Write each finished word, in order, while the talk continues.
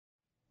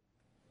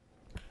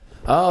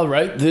All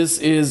right, this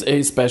is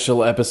a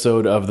special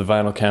episode of the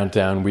Vinyl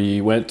Countdown.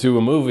 We went to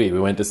a movie. We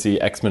went to see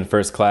X-Men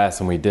First Class,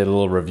 and we did a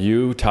little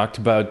review, talked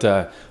about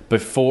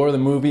before the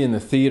movie in the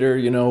theater,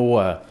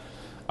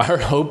 our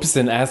hopes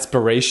and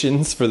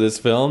aspirations for this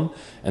film,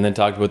 and then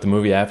talked about the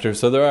movie after.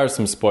 So there are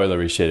some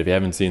spoilery shit. If you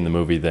haven't seen the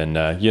movie, then,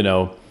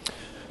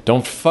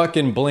 don't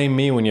fucking blame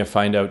me when you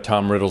find out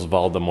Tom Riddle's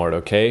Voldemort,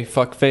 okay?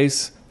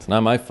 Fuckface. It's not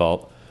my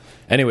fault.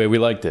 Anyway, we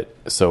liked it,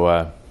 so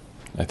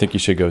I think you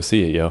should go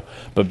see it, yo.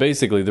 But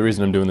basically, the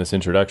reason I'm doing this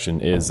introduction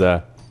is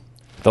the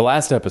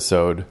last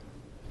episode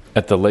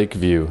at the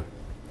Lakeview,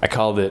 I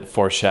called it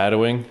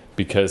foreshadowing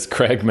because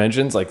Craig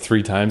mentions like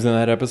 3 times in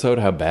that episode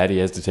how bad he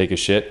has to take a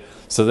shit.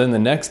 So then the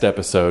next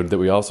episode that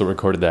we also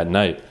recorded that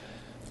night,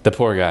 the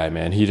poor guy,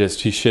 man, he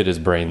shit his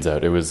brains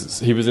out. He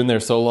was in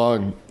there so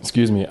long,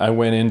 I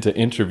went in to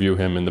interview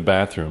him in the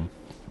bathroom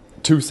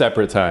 2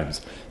 separate times.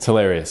 It's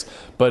hilarious.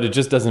 But it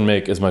just doesn't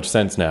make as much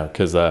sense now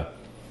because that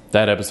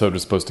episode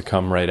was supposed to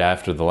come right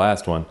after the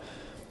last one.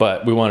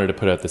 But we wanted to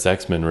put out this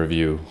X-Men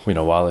review,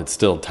 while it's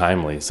still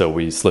timely, so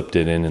we slipped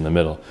it in the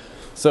middle.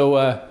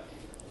 So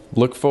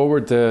look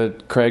forward to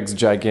Craig's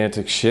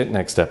gigantic shit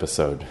next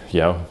episode.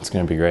 It's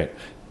going to be great.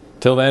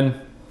 Till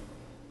then,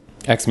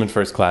 X-Men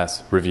First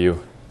Class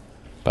review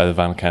by the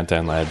Vinyl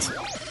Countdown lads.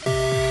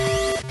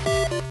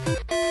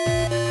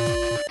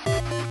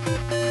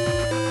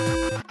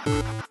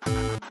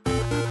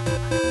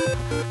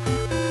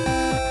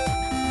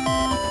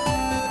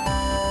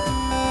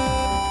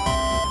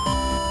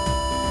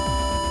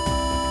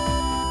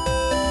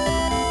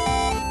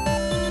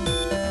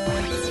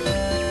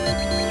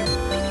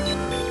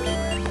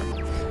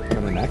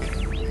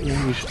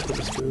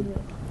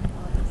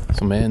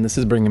 So, man, this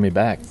is bringing me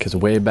back, because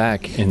way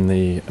back in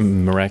the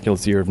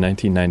miraculous year of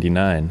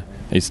 1999,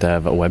 I used to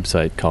have a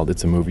website called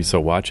It's a Movie So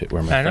Watch It,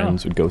 where my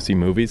friends would go see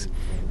movies.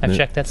 I've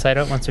checked that site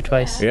out once or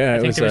twice. Yeah, I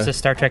think there was a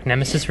Star Trek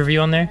Nemesis review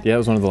on there. Yeah, it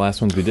was one of the last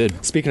ones we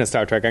did. Speaking of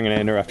Star Trek, I'm going to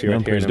interrupt you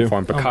right here and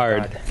inform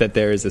Picard that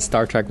there is a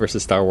Star Trek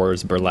versus Star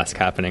Wars burlesque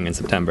happening in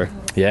September.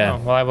 Yeah. Oh,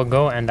 well, I will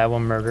go and I will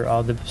murder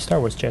all the Star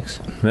Wars chicks.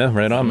 Yeah,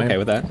 right on, man. Okay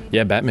with that?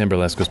 Yeah, Batman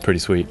burlesque was pretty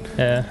sweet.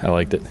 Yeah. I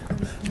liked it.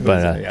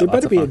 But there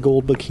better be a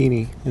gold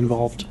bikini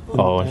involved.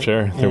 I'm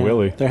sure. There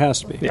will be. There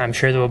has to be. Yeah. I'm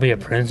sure there will be a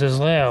Princess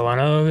Leia one.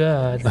 Oh,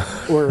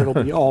 God. Or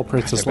it'll be all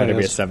Princess Leia's. There better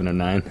be a 7 of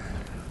 9.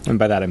 And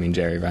by that I mean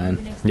Jerry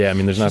Ryan. Yeah, I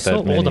mean, there's not She's that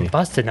so many. old and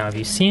busted now. Have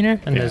you seen her?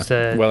 And there's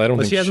the... Well, I don't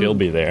think she'll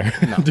be there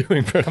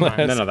doing burlesque. Come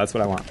on. No, that's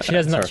what I want. She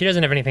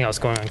doesn't have anything else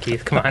going on,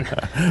 Keith. Come on.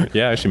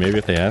 Yeah, actually, maybe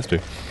if they asked her.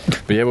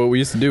 But yeah, what we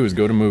used to do is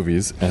go to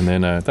movies, and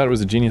then I thought it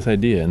was a genius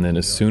idea, and then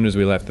as soon as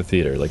we left the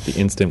theater, like the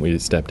instant we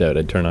stepped out,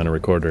 I'd turn on a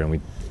recorder and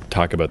we'd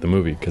talk about the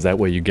movie, because that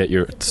way you get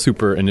your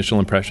super initial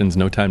impressions,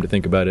 no time to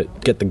think about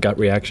it, get the gut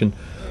reaction.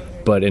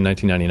 But in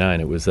 1999,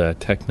 it was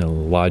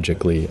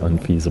technologically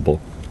unfeasible.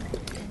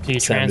 So you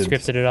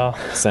transcripted it all?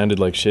 Sounded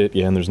like shit,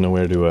 yeah, and there's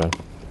nowhere to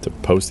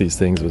post these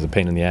things. It was a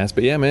pain in the ass.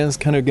 But yeah, man, it's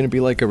kind of going to be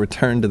like a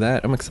return to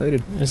that. I'm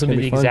excited. It's going to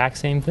be the exact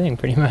same thing,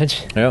 pretty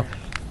much. Yeah.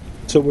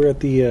 So we're at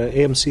the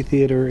AMC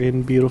Theater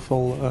in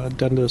beautiful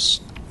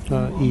Dundas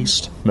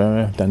East.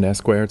 Dundas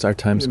Square, it's our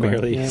Times Square.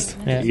 Barely east.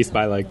 Yeah. East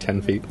by like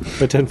 10 feet.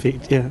 By 10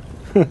 feet, yeah.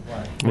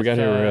 We got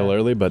here real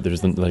early, but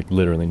there's like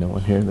literally no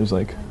one here. There's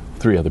like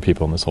 3 other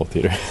people in this whole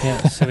theater.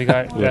 Yeah, so we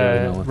got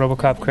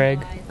RoboCop Craig,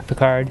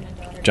 Picard,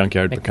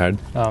 Junkyard Picard.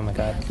 Oh my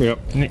God.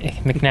 Yep.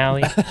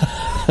 McNally.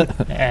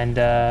 And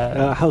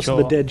House Joel.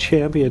 of the Dead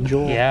champion,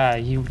 Joel. Yeah,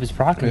 he was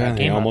rocking that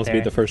He game. almost up beat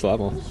there. the first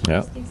level.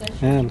 Yeah.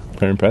 Man,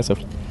 Very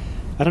impressive.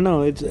 I don't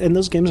know. And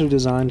those games are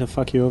designed to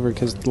fuck you over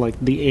because like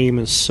the aim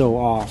is so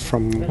off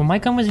from. Well, my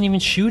gun wasn't even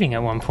shooting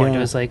at one point. Yeah.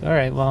 It was like, all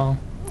right, well,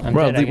 I'm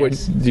Well, dead, I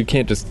guess. you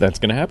can't just... That's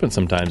going to happen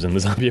sometimes in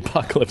the zombie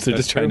apocalypse. They're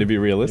That's just trying true. to be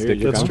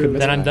realistic. That's true.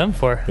 Then I'm done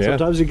for. Yeah.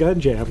 Sometimes you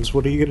gun jams.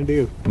 What are you going to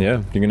do?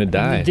 Yeah, you're going to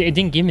die. It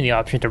didn't give me the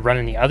option to run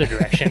in the other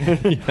direction.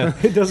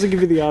 It doesn't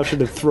give you the option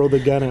to throw the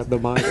gun at the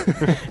mine.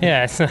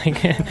 Yeah, it's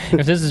like,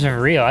 if this is for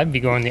real, I'd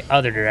be going the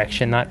other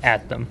direction, not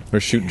at them.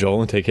 Or shoot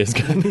Joel and take his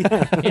gun.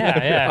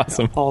 Yeah.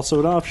 Awesome. Also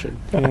an option.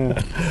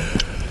 Yeah.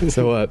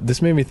 So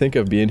this made me think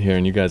of being here,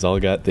 and you guys all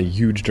got the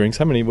huge drinks.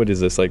 How many? What is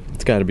this? Like,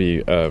 it's got to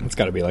be... It's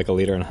got to be like 1.5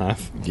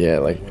 liters. Yeah,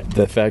 like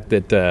the fact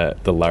that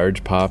the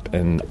large pop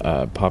and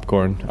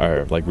popcorn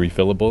are like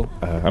refillable.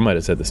 I might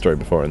have said the story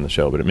before in the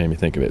show, but it made me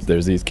think of it.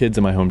 There's these kids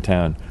in my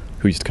hometown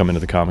who used to come into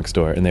the comic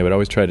store, and they would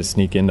always try to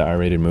sneak into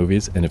R-rated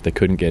movies, and if they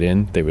couldn't get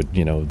in, they would,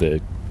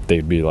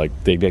 they'd be like,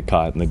 they'd get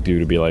caught, and the dude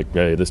would be like,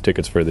 hey, this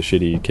ticket's for the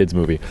shitty kids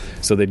movie.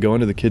 So they'd go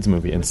into the kids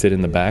movie and sit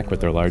in the back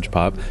with their large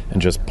pop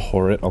and just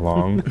pour it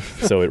along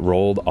so it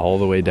rolled all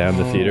the way down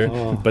the theater.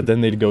 But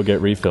then they'd go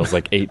get refills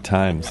like 8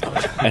 times.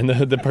 And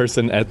the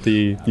person at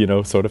the,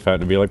 soda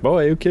fountain would be like,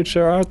 boy, you kids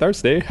sure are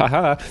thirsty.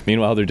 Haha.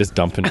 Meanwhile, they're just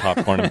dumping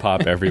popcorn and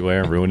pop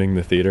everywhere, ruining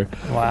the theater.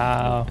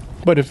 Wow.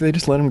 But if they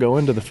just let them go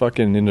into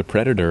into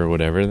Predator or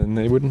whatever, then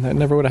that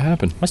never would have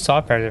happened. I saw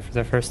Predator for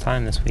the first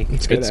time this week.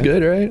 It's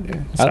good, right?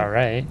 It's all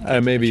right.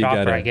 Maybe you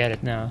Chopper, gotta... I get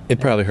it now.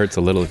 It probably hurts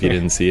a little if you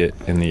didn't see it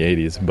in the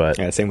 80s, but...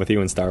 Yeah, same with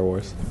you in Star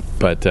Wars.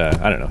 But,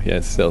 I don't know. Yeah,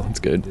 it's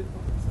good.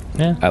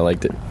 Yeah. I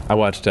liked it. I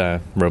watched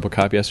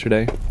RoboCop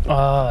yesterday.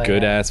 Oh,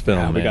 Good yeah. ass film.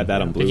 Yeah, we man. got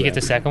that on Blu-ray. Did you get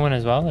the second one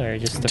as well, or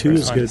just the 2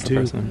 first is one? good too.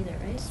 First one.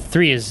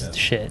 3 is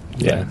shit.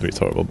 Yeah, it's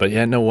horrible. But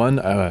yeah, no one.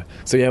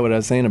 So yeah, what I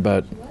was saying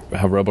about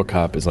how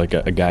RoboCop is like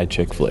a guy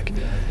chick flick.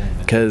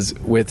 Because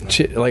with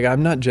like,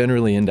 I'm not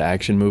generally into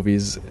action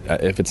movies.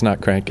 If it's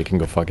not crank, it can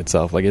go fuck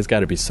itself. Like, it's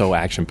got to be so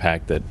action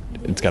packed that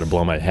it's got to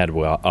blow my head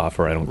off,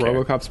 or I don't care.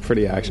 RoboCop's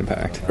pretty action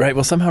packed. Right.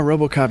 Well, somehow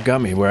RoboCop got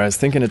me. Where I was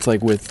thinking it's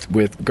like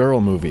with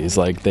girl movies,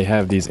 like they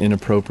have these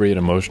inappropriate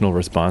emotional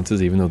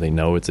responses, even though they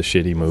know it's a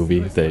shitty movie.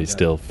 They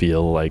still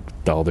feel like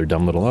all their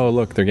dumb little, oh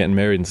look, they're getting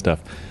married and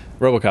stuff.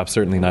 RoboCop's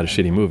certainly not a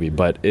shitty movie,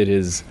 but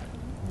it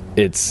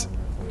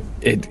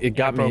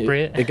got me.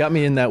 It got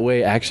me in that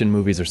way action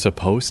movies are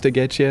supposed to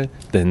get you.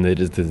 Then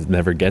it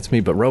never gets me.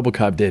 But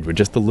RoboCop did with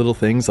just the little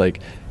things, like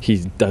he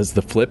does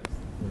the flip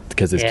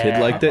because his kid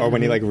liked it, or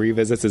when he like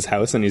revisits his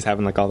house and he's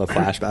having like all the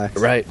flashbacks.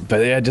 Right.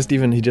 But yeah,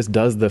 he just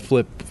does the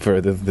flip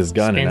for this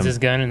gun. Spins his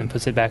gun and then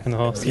puts it back in the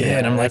holster. Yeah,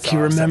 and I'm like, he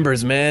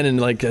remembers, man,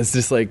 and like it's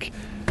just like.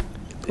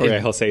 Or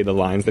he'll say the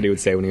lines that he would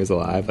say when he was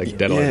alive, like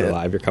 "Dead or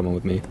alive, you're coming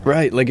with me."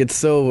 Right, like it's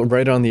so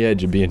right on the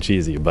edge of being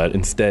cheesy, but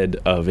instead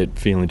of it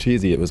feeling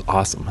cheesy, it was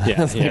awesome.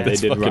 Yeah, they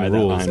did ride that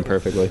line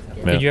perfectly.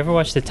 Yeah. Did you ever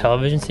watch the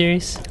television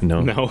series?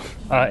 No.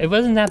 It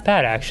wasn't that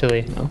bad,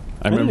 actually. No.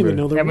 I remember. Even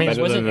know I mean, it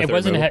wasn't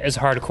movie. as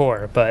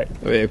hardcore, but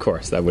Of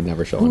course, that would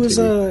never show Who on was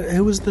TV.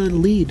 who was the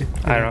lead?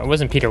 I don't know. It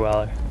wasn't Peter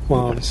Weller.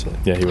 Well, obviously.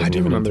 Yeah, he was. I do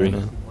even in remember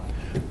 3.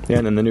 that. Yeah,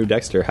 and then the new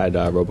Dexter had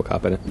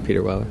RoboCop in it,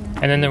 Peter Weller.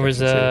 And then there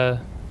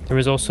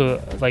was also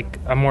like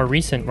a more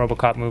recent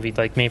RoboCop movie,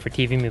 like made for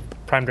TV, movie,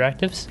 Prime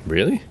Directives.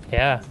 Really?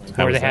 Yeah, How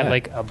where was they had that?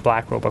 like a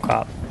black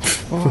RoboCop.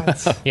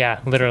 What? Yeah,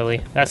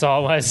 literally. That's all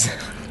it was.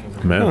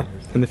 Man,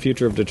 In the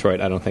future of Detroit,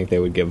 I don't think they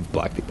would give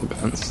black people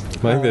guns. I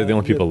think they're the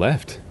only people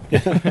left.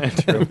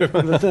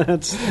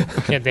 That's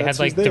Yeah, they had That's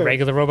like who's the there.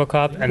 regular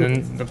RoboCop, and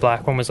then the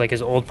black one was like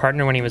his old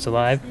partner when he was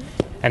alive,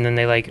 and then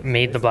they like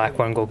made the black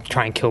one go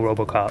try and kill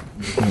RoboCop.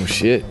 Oh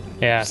shit!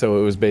 Yeah. So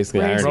it was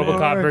basically Iron Man.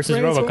 RoboCop versus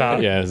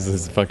RoboCop. Yeah, it's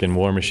this fucking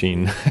war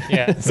machine.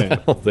 Yeah. It's the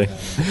whole thing.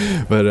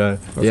 But That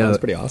yeah, sounds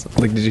pretty awesome.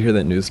 like, did you hear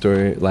that news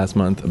story last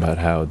month about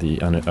how the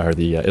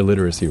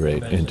illiteracy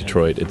rate in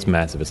Detroit? It's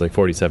massive. It's like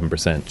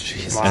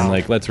 47%. Wow. And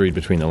like, let's read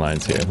between the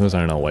lines here. Those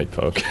aren't all white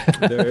folk.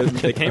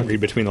 They can't read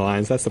between the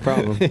lines. That's the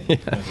problem.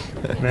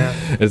 Yeah.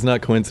 It's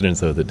not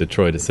coincidence though that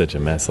Detroit is such a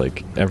mess.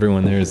 Like,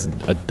 everyone there is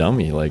a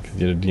dummy. Like,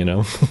 you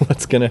know,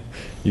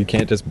 you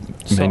can't just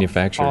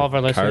manufacture all of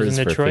our listeners cars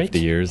in for Detroit, 50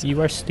 years.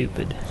 you are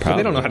stupid. So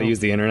they don't know how to use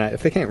the internet.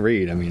 If they can't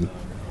read, I mean,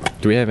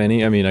 Do we have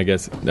any? I mean, I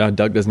guess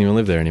Doug doesn't even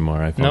live there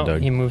anymore. I found No,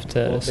 Doug. he moved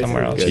to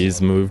somewhere else.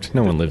 He's moved.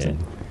 No one lives in.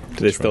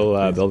 do they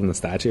still building the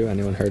statue?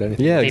 Anyone heard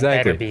anything? Yeah, They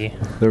exactly. better be.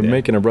 They're Yeah.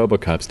 making a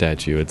RoboCop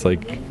statue. It's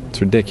like,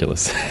 it's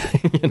ridiculous.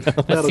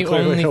 that'll the clearly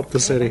only- help the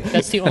city.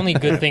 That's the only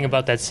good thing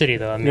about that city,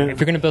 though. I mean, Yeah. if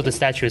you're going to build a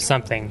statue of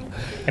something,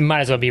 it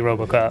might as well be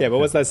RoboCop. Yeah, but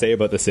what's that say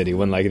about the city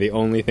when like the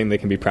only thing they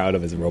can be proud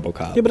of is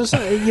RoboCop? Yeah, but it's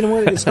not. You know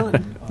what? It's not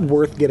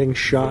worth getting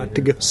shot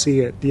to go see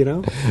it. You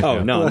know. Oh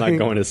no, I'm Like- not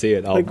going to see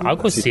it. I'll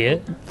go see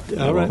it.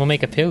 All right. We'll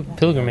make a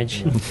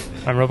pilgrimage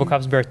on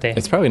RoboCop's birthday.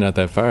 It's probably not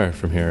that far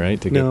from here, right?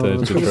 To get No, to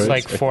it's Detroit. It's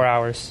like 4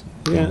 hours.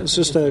 Yeah, it's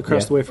just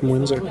across the way from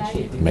Windsor.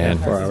 Man,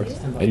 4 hours.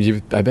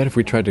 I bet if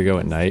we tried to go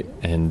at night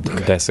and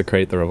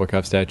desecrate the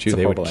RoboCop statue, It's a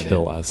they would horrible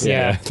kill us.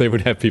 Yeah. They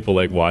would have people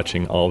like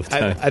watching all the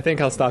time. I think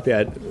I'll stop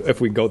you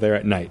if we go there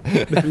at night.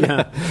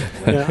 Yeah,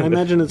 I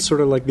imagine it's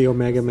sort of like the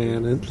Omega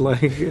Man. And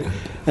like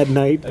at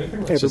night,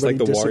 everybody just like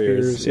the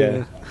disappears. Warriors,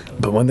 yeah.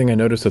 But one thing I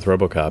noticed with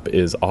RoboCop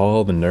is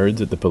all the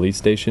nerds at the police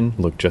station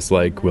look just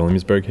like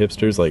Williamsburg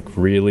hipsters, like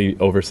really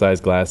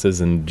oversized glasses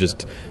and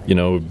just,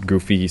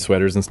 goofy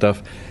sweaters and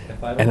stuff.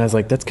 And I was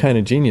like, that's kind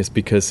of genius,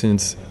 because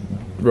since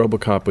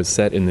RoboCop was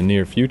set in the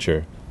near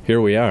future, here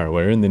we are.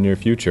 We're in the near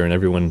future, and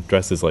everyone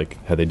dresses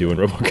like how they do in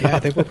RoboCop. Yeah, I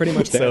think we're pretty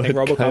much there. So I think it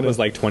RoboCop kinda- was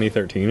like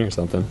 2013 or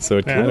something. So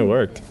it kind of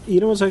worked. You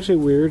know what's actually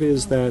weird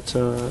is that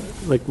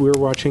like we were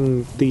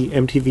watching the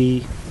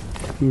MTV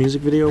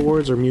Music Video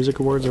Awards or Music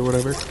Awards or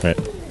whatever, Right.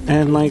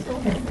 and like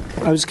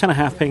I was kind of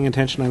half paying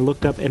attention. I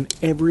looked up, and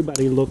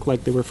everybody looked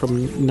like they were from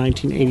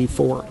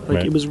 1984. Like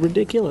Right. it was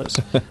ridiculous.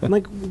 I'm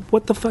like,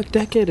 what the fuck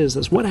decade is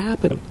this? What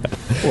happened?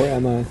 Or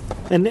am I?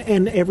 And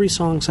every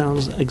song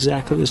sounds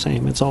exactly the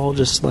same. It's all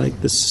just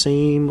like the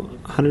same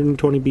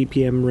 120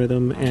 BPM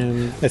rhythm,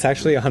 and It's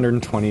actually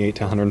 128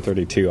 to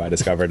 132. I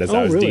discovered as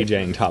I was really?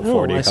 DJing Top Oh,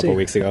 40 I a couple see.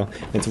 weeks ago.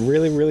 It's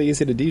really, really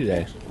easy to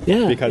DJ.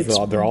 yeah, Because it's,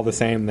 they're all the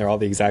same. They're all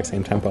the exact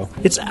same tempo.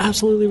 it's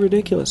absolutely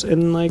ridiculous.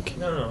 And like,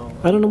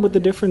 I don't know what the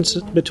difference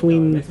is between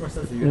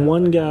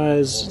one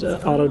guy's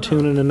auto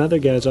tune and another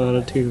guy's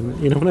auto tune.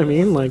 You know what I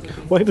mean? Like,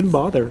 why even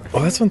bother?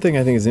 Well, that's one thing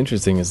I think is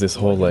interesting, is this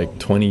whole like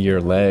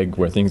 20-year lag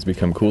where things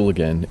become cool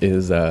again.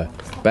 Is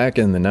back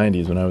in the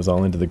 90s when I was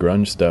all into the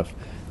grunge stuff,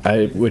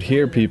 I would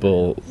hear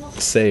people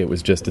say it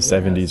was just a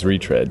 70s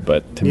retread,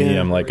 but to me,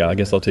 I'm like, I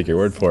guess I'll take your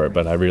word for it,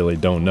 but I really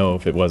don't know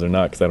if it was or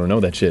not, because I don't know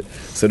that shit.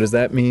 So does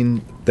that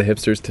mean the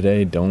hipsters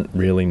today don't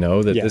really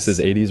know that this is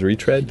 80s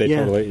retread? They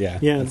totally,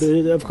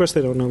 of course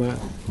they don't know that.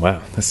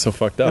 Wow, that's so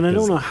fucked up. And I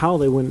don't know how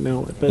they wouldn't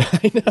know it, but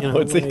I know,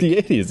 it's like the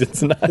 80s.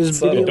 It's not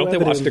subtle. Don't they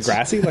watch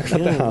Degrassi? Like,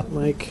 what the hell?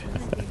 Like...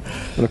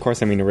 And of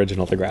course, I mean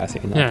original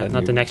Degrassi.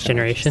 Not the next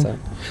generation. So.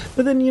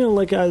 But then,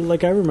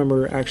 I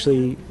remember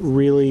actually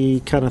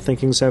really kind of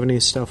thinking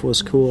 70s stuff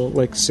was cool,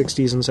 like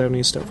 60s and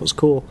 70s stuff was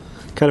cool,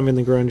 kind of in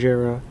the grunge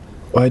era.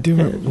 Well, I do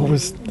remember, what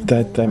was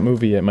that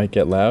movie, It Might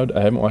Get Loud?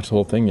 I haven't watched the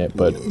whole thing yet,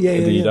 but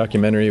the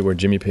documentary where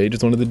Jimmy Page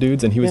is one of the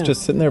dudes, and he was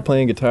just sitting there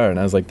playing guitar, and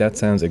I was like, that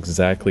sounds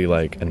exactly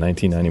like a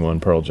 1991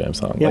 Pearl Jam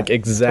song. Yeah, like,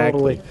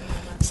 exactly. Totally.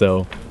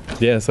 So...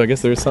 yeah, so I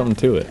guess there's something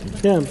to it.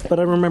 Yeah, but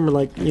I remember,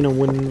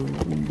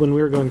 when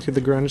we were going through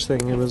the grunge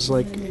thing, it was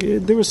like,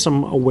 there was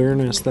some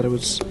awareness that it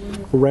was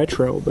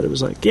retro, but it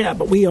was like, yeah,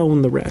 but we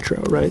own the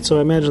retro, right? So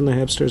I imagine the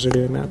hipsters are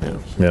doing that now.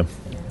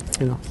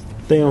 Yeah.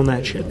 They own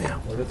that shit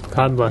now.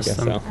 God bless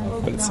them.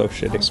 So, but it's so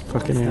shitty. It's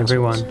fucking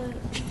Everyone.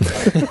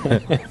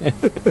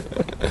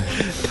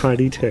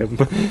 Tiny Tim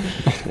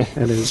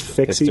and his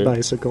fixie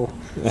bicycle.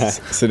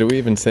 So do we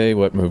even say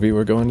what movie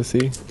we're going to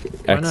see?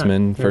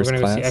 X-Men First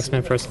Class? We're going to see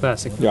X-Men First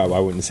Class. Yeah, I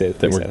wouldn't say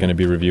that we're going to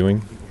be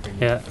reviewing.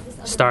 Yeah,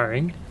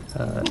 starring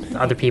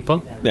other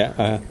people.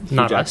 Yeah,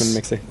 not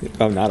us.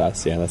 Oh, not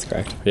us. Yeah, that's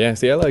correct. Yeah,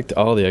 see, I liked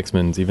all the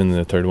X-Men's, even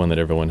the third one that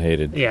everyone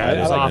hated. Yeah, it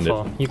was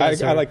awful.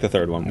 I like the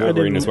third one.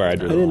 Wolverine is where I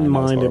didn't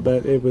mind it,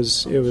 but it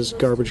was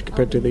garbage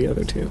compared to the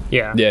other two.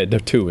 Yeah. Yeah, the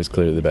two was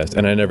clearly the best,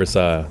 and I never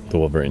saw the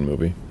Wolverine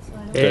movie.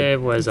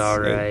 It was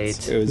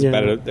alright. It was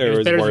better. It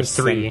was better worse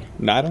than 3.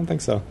 No, I don't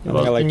think so.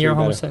 And you're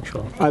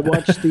homosexual. I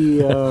watched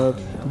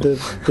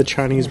the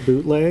Chinese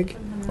bootleg.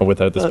 Oh,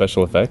 without the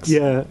special effects?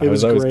 Yeah, I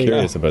was always great.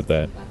 curious about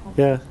that.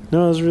 Yeah,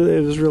 no,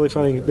 it was really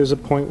funny. There's a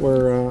point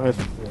where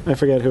I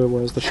forget who it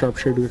was, the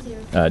sharpshooter.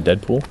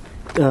 Deadpool?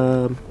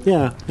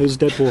 Yeah, it was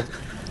Deadpool.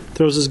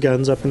 Throws his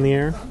guns up in the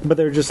air, but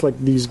they're just like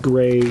these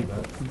gray,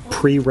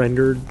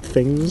 pre-rendered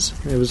things.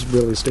 It was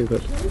really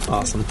stupid.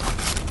 Awesome.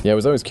 Yeah, I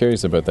was always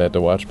curious about that,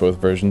 to watch both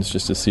versions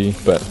just to see,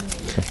 but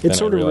it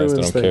sort of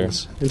ruins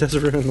things. It does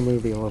ruin the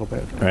movie a little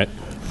bit. Right.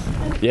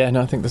 Yeah,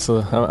 no, I think this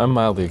will... I'm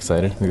mildly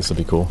excited. I think this will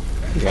be cool.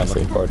 Yeah, I'm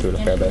looking forward to it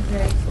a fair bit.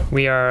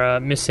 We are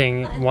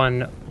missing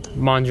one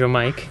Monjo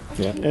Mike.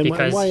 Yeah. And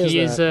because why is he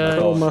is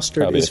Colonel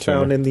Mustard is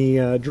found in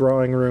the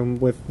drawing room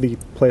with the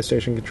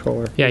PlayStation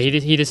controller. Yeah,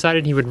 he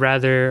decided he would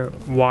rather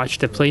watch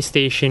the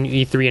PlayStation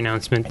E3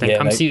 announcement than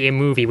come see a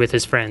movie with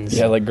his friends.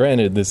 Yeah,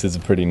 granted, this is a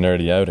pretty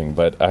nerdy outing,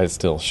 but I was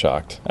still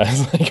shocked. I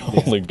was like,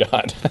 holy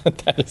God,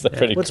 that is a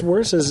pretty... What's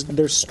worse is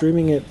they're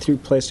streaming it through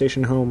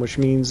PlayStation Home, which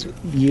means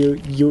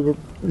you're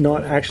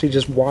not actually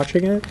just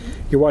watching it,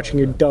 you're watching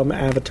your dumb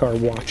avatar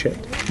watch it.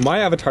 My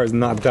avatar is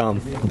not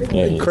dumb.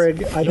 Yeah,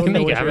 Craig, I don't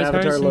know what your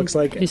avatar looks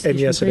like, and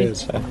yes, it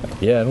is.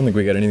 Yeah, I don't think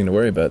we got anything to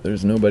worry about.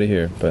 There's nobody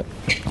here, but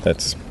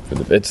that's...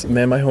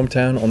 man, my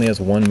hometown only has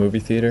one movie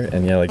theater,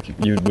 and you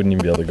wouldn't even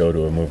be able to go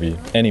to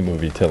any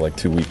movie till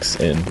 2 weeks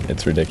in.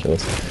 It's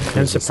ridiculous.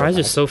 I'm surprised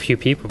there's so few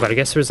people, but I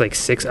guess there's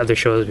 6 other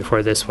shows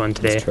before this one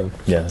today. That's true.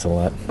 Yeah, there's a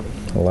lot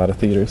of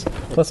theaters.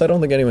 Plus, I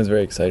don't think anyone's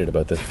very excited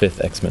about the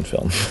 5th X-Men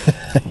film.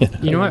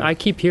 You know what? I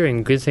keep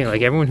hearing good things.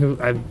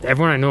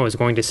 Everyone I know is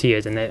going to see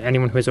it, and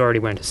anyone who's already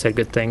went has said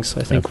good things.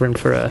 So I think we're in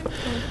for a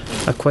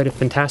quite a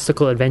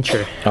fantastical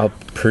adventure. I'll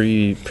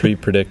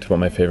pre-predict what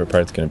my favorite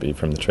part's going to be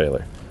from the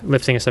trailer.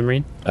 Lifting a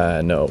submarine?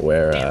 No,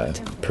 where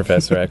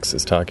Professor X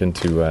is talking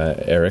to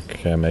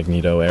Eric,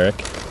 Magneto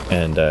Eric,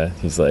 and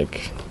he's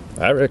like,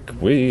 Eric,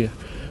 we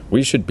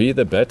should be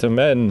the better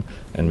men.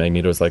 And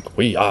Magneto's like,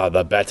 we are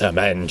the better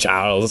men,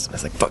 Charles. I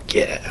was like, fuck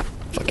yeah.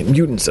 Fucking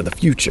mutants of the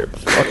future.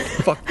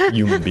 Fuck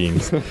human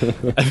beings. I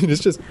mean,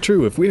 it's just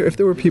true. If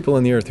there were people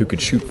on the Earth who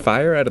could shoot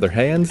fire out of their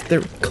hands,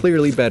 they're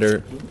clearly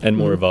better and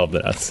more evolved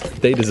than us.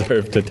 They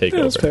deserve to take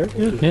over. That's fair.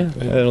 Yeah.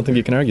 I don't think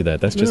you can argue that.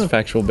 That's just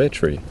factual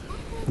bitchery.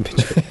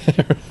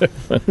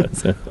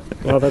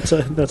 Well,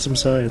 that's some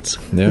science.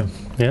 Yeah.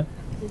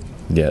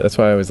 Yeah, that's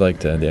why I always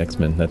liked the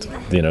X-Men. That's,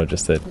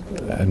 just that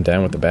I'm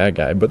down with the bad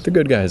guy. But the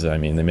good guys, I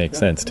mean, they make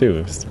sense, too.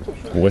 It's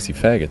wussy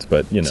faggots,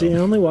 but, See, I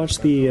only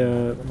watched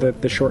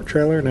the short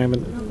trailer, and I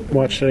haven't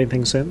watched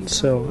anything since,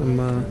 so I'm...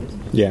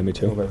 Yeah, me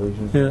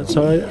too. Yeah,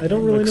 so I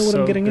don't really know what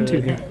I'm getting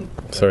into here.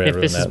 Sorry, if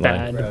this is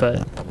bad,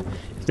 but...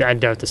 I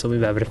doubt this will be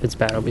bad, but if it's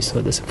bad, I'll be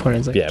so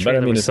disappointed. But I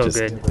mean,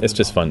 good. It's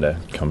just fun to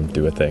come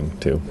do a thing,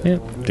 too. Yeah.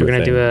 We're going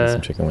to do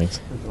some chicken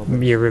wings.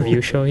 Your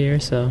review show here,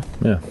 so...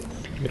 Yeah.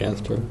 Yeah,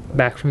 that's true.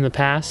 Back from the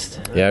past.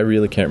 Yeah, I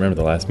really can't remember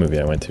the last movie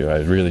I went to.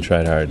 I really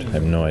tried hard. I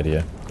have no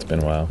idea. It's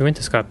been a while. We went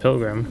to Scott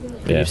Pilgrim.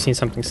 Yeah. You've seen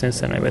something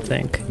since then, I would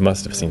think.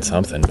 Must have seen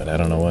something, but I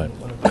don't know what.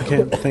 I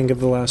can't think of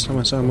the last time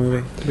I saw a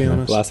movie, to be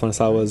honest. The last one I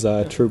saw was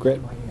True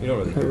Grit.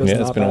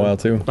 It's been a while,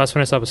 too. Last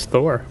one I saw was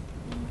Thor.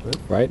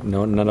 Right?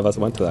 No, none of us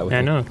went to that with I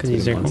you. know, because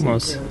these are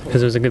homos.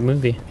 Because it was a good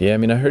movie. Yeah, I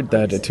mean, I heard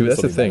that too.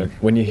 That's the thing.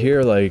 When you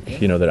hear,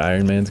 like, you know, that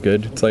Iron Man's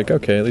good, it's like,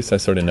 okay, at least I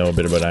sort of know a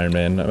bit about Iron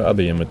Man. I'll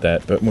be in with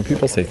that. But when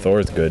people say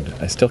Thor's good,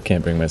 I still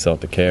can't bring myself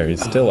to care.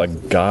 He's still a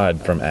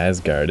god from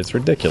Asgard. It's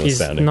ridiculous He's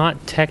sounding.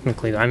 not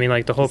technically, I mean,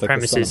 like, the whole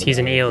premise is he's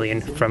an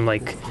alien from,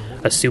 like,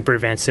 a super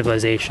advanced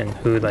civilization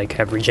who, like,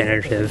 have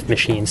regenerative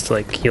machines to,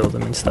 like, heal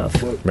them and stuff.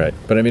 Right.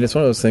 But, I mean, it's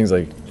one of those things,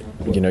 like,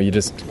 you know, you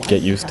just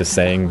get used to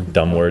saying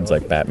dumb words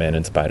like Batman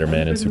and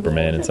Spider-Man and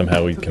Superman, and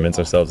somehow we convince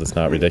ourselves it's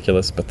not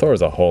ridiculous. But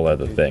Thor's a whole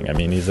other thing. I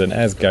mean, he's an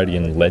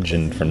Asgardian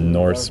legend from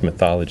Norse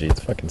mythology. It's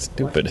fucking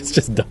stupid. It's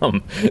just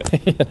dumb.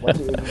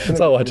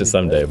 So I'll watch it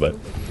someday, but...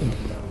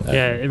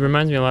 Yeah, it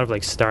reminds me a lot of,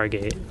 like,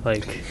 Stargate.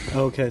 Like,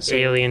 so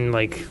alien,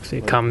 like,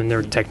 they come and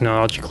they're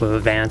technologically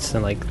advanced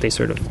and, like, they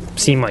sort of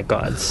seem like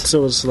gods.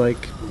 So it's like...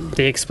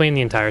 They explain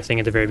the entire thing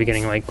at the very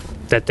beginning, like,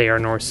 that they are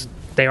Norse...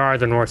 They are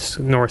the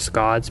Norse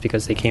gods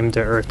because they came to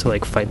Earth to,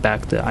 like, fight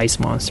back the ice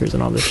monsters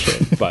and all this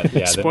shit. But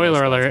yeah,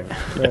 Spoiler alert.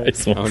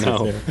 Ice monsters.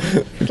 Oh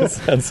no.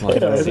 Just sounds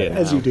like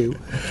as you do.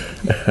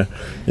 Yeah,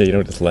 you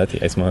don't just let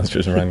the ice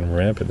monsters run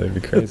rampant. That'd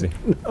be crazy.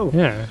 No.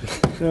 Yeah.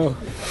 No.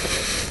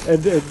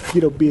 And,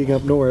 you know, being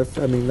up north,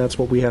 I mean, that's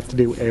what we have to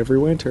do every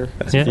winter.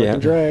 Yeah.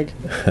 Drag.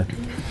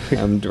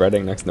 I'm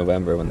dreading next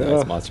November when the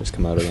ice monsters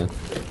come out again.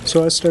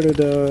 So I started,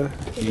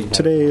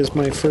 today is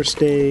my first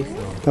day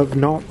of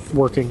not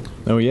working.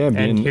 Oh, yeah.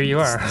 And here you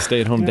are.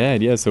 Stay-at-home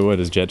dad. Yeah, so what,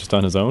 is Jet just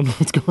on his own?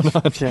 What's going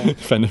on? Yeah.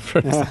 Fending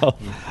for himself.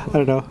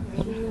 I don't know.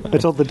 I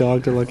told the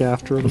dog to look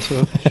after him, so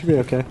it should be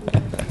okay.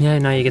 Yeah,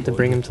 now you get to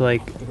bring him to,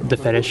 like, the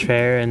fetish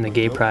fair and the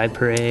gay pride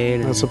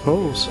parade. And, I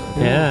suppose.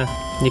 yeah.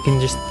 You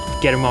can just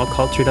get him all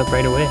cultured up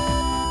right away.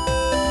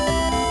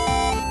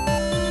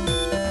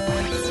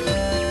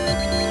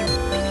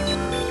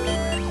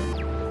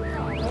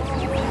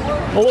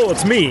 Hello,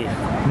 it's me,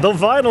 the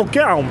Vinyl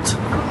Count.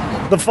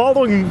 The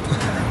following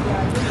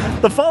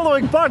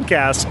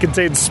podcast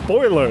contains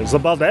spoilers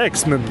about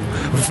X-Men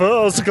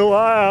First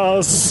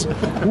Class.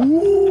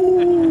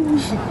 Woo!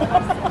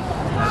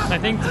 I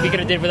think we could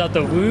have did without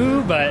the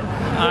woo, but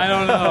I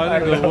don't know. I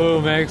think the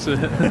woo makes it.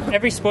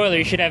 every spoiler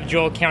you should have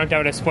Joel count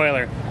out a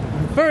spoiler.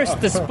 First,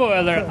 the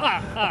spoiler.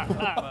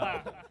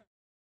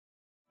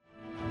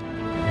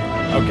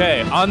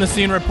 Okay, on the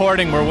scene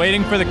reporting. We're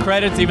waiting for the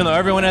credits, even though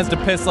everyone has to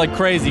piss like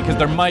crazy because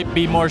there might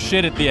be more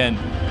shit at the end.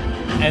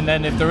 And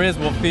then if there is,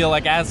 we'll feel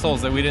like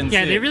assholes that we didn't see.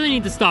 Yeah, they really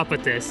need to stop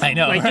with this. I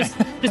know, Like, right?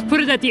 just put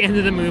it at the end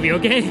of the movie,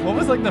 okay? What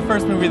was like the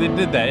first movie that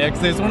did that? Yeah,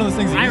 because it's one of those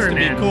things that used Iron to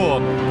Man. be cool,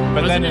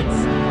 but Wasn't then it?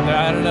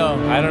 I don't know.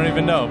 I don't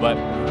even know. But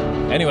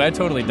anyway, I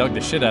totally dug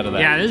the shit out of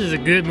that. Yeah, this is a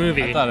good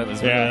movie. I thought it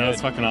was really Yeah, good.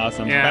 that's fucking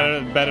awesome. Yeah.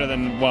 Better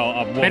than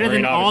Wolverine, Better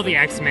than all obviously. the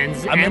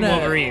X-Men's I'm and gonna,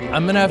 Wolverine.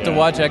 I'm gonna have to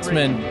watch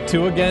X-Men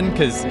 2 again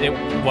because it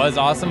was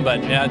awesome.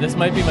 But yeah, this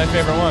might be my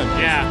favorite one.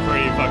 Yeah.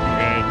 Pretty fucking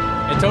good.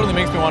 It totally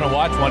makes me want to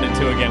watch 1 and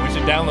 2 again. We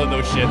should download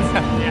those shits.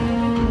 Yeah.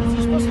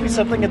 There's supposed to be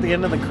something at the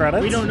end of the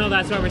credits? We don't know,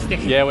 that's why we're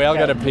sticking. Yeah, we all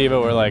got a pee,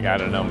 but we're like, I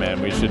don't know,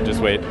 man. We should just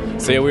wait.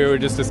 So yeah, we were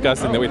just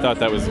discussing that we thought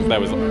that was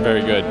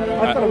very good.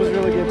 I thought it was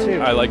really good,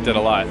 too. I liked it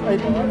a lot.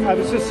 I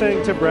was just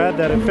saying to Brad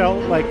that it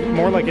felt like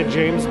more like a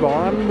James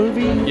Bond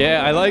movie.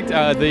 Yeah, I liked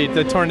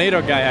the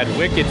tornado guy had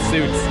wicked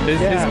suits.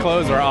 His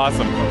clothes were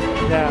awesome.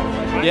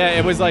 Yeah. Yeah,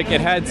 it was like it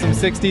had some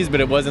 60s,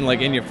 but it wasn't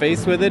like in your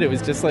face with it. It was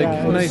just like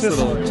Yeah, it was nice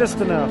little. just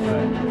enough.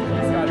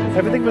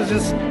 Everything was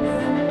just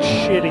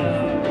shitty.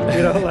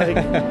 You know,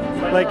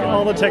 like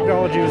all the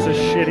technology was just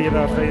shitty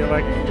enough that you're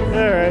like,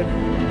 all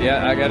right.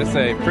 Yeah, I gotta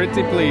say,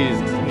 pretty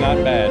pleased.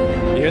 Not bad.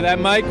 You hear that,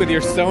 Mike, with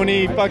your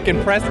Sony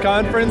fucking press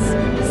conference?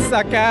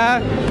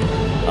 Sucker!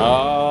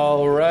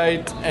 All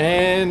right,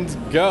 and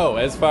go.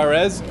 As far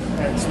as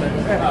best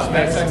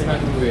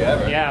X-Men movie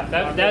ever. Yeah,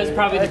 that was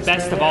probably the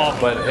best of all.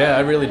 But yeah,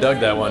 I really dug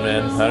that one,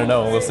 man. I don't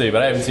know, we'll see.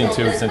 But I haven't seen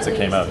 2 since it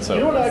came out. You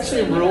know what So.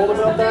 actually ruled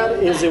about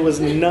that is it was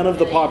none of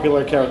the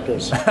popular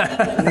characters.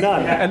 None.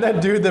 And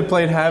that dude that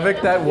played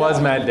Havoc, that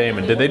was Matt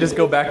Damon. Did they just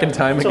go back in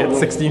time and get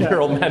Totally.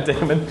 16-year-old Matt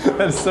Damon?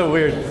 That's so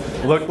weird.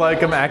 Looked like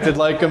him, acted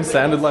like him,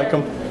 sounded like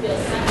him.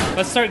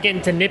 Let's start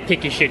getting to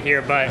nitpicky shit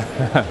here, but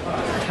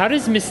how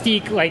does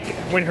Mystique, like,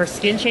 when her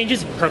skin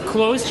changes, her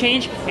clothes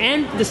change,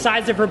 and the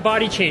size of her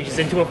body changes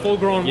into a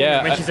full-grown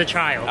woman when she's a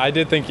child? I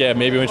did think,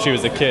 maybe when she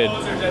was a kid,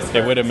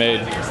 it would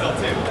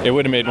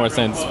have made more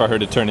sense for her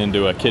to turn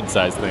into a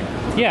kid-sized thing.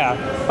 Yeah,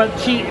 but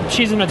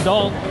she's an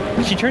adult.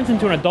 She turns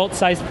into an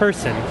adult-sized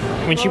person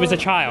when she was a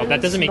child.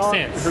 That doesn't make It's not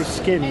sense. her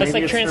skin. That's Maybe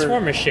like it's her-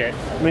 Transformers shit.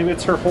 Maybe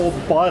it's her whole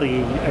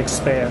body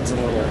expands a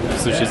little.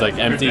 So she's like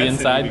empty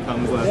inside.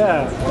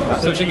 Yeah.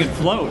 So she could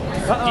float. Do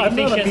you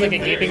think she has like a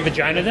gaping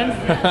vagina then?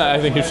 I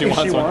think if she If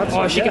wants she one. wants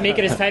Or she yeah. can make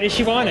it as tight as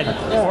she wanted.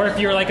 Or if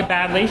you're like a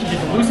bad lady, she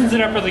just loosens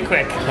it up really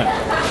quick.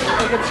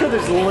 Like, I'm sure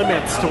there's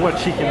limits to what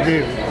she can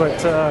do,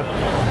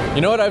 but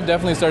You know what I've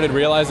definitely started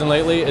realizing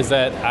lately is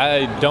that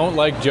I don't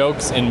like jokes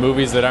jokes in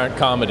movies that aren't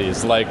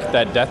comedies. Like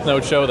that Death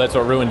Note show, that's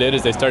what ruined it,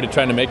 is they started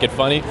trying to make it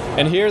funny.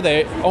 And here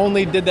they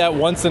only did that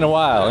once in a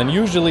while, and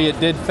usually it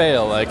did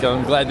fail. Like,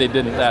 I'm glad they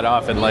didn't that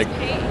often. Like,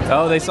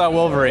 oh, they saw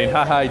Wolverine,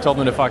 haha, he told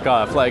them to fuck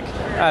off. Like,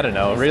 I don't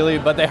know, really,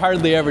 but they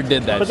hardly ever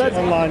did that. But that's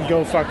a line.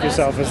 Go fuck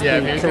yourself is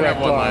the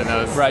correct line.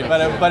 Right,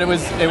 but it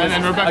was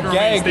and Rebecca a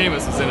gag.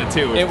 Davis was in it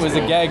too. It was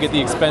a gag at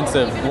the expense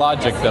of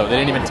logic, though. They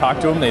didn't even talk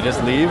to him; they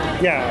just leave.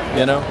 Yeah,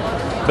 you know.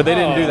 But they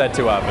didn't do that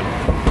too often.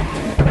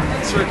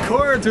 Let's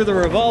record through the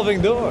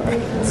revolving door.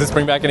 Does this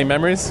bring back any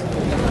memories?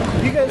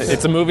 you guys.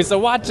 It's a movie, so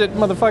watch it,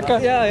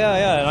 motherfucker. Yeah.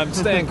 And I'm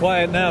staying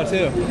quiet now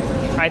too.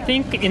 I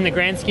think in the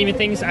grand scheme of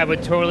things, I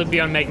would totally be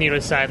on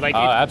Magneto's side. Like,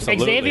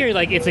 absolutely. Xavier,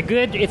 like, it's a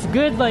good,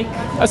 like,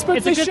 Especially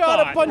it's a good shot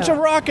thought. a bunch of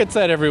rockets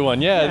at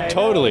everyone. Yeah,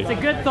 totally. It's a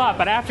good thought,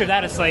 but after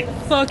that, it's like,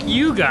 fuck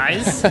you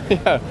guys.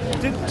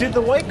 Did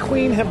the White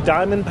Queen have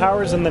diamond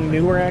powers in the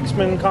newer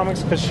X-Men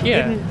comics? Because she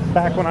didn't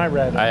back when I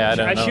read. I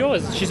don't know.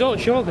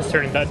 She always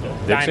turned into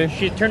diamond.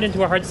 She turned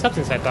into a hard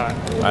substance, I thought.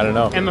 I don't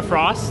know. Emma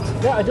Frost.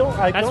 Yeah, I don't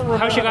remember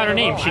how she got her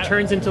name. She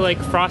turns into like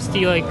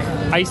frosty, like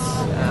ice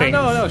things.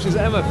 No, she's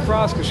Emma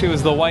Frost because she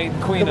was the White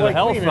Queen of the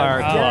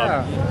Hellfire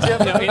Club.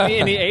 Yeah.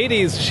 In the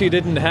 80s, she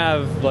didn't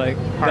have like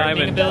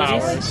Hardening diamond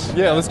abilities? powers.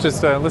 Yeah, let's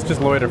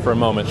just loiter for a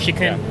moment. She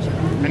can.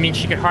 I mean,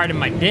 she could harden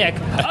my dick.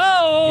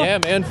 Oh! Yeah,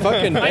 man,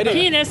 fucking My Betty.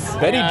 penis.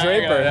 Betty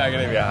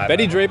Draper.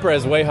 Betty Draper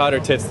has way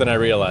hotter tits than I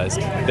realized.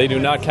 They do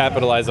not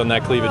capitalize on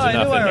that cleavage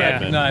enough in Batman.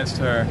 recognized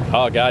her.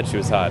 Oh god, she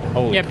was hot.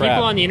 Holy Yeah, crap.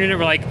 people on the internet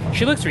were like,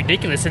 she looks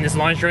ridiculous in this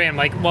lingerie. I'm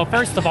like, well,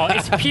 first of all,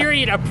 it's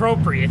period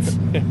appropriate.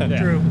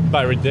 True.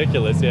 By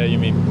ridiculous, yeah, you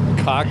mean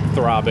cock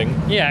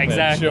throbbing. Yeah,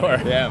 exactly. Sure.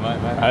 Yeah,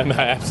 I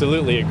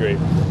absolutely agree.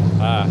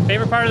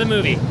 Favorite part of the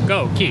movie?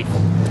 Go, Keith.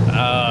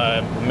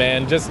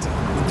 Man, just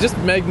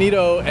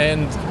Magneto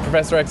and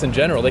Professor X in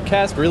general. They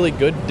cast really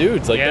good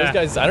dudes. Like those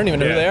guys, I don't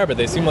even know who they are, but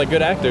they seem like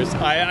good actors.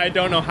 I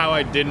don't know how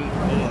I didn't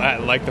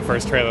like the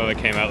first trailer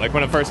that came out. Like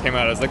when it first came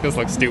out, I was like, this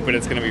looks stupid.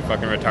 It's gonna be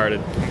fucking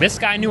retarded. This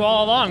guy knew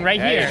all along, right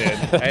here.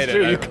 That's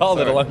true. You called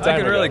it a long time I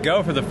could ago. really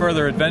go for the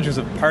further adventures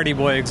of Party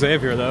Boy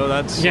Xavier, though.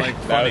 That's like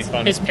That funny. was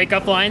funny. His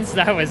pickup lines,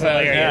 that was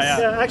hilarious.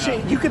 Yeah,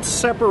 actually, you could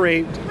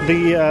separate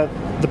the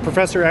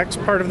Professor X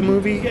part of the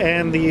movie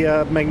and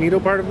the Magneto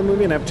part of the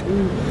movie and have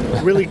two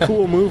really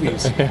cool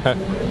movies.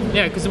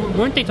 Yeah, because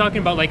weren't they talking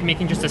about like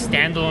making just a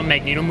standalone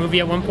Magneto movie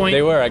at one point?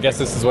 They were. I guess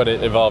this is what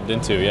it evolved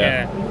into.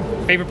 Yeah.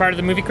 Favorite part of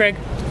the movie, Craig?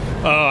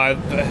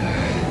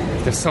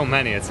 There's so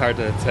many. It's hard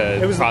to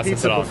It was the process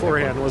pizza it all.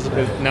 beforehand, wasn't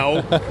it? No,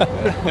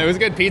 it was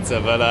good pizza,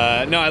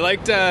 but no, I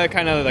liked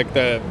kind of like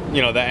the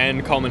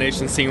end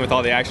culmination scene with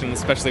all the action,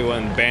 especially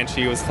when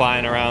Banshee was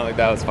flying around. Like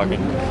that was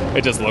fucking.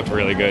 It just looked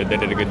really good. They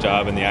did a good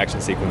job in the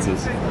action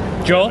sequences.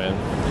 Joel?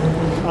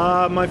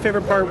 My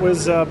favorite part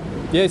was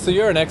Yeah, so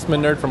you're an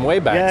X-Men nerd from way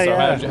back. Yeah,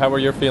 so yeah. how were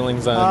your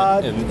feelings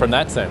from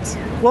that sense?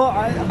 well,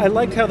 I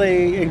liked how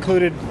they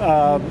included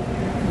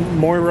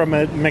Moira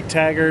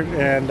McTaggart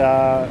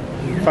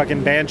and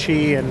fucking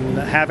Banshee and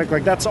Havoc.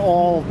 Like that's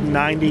all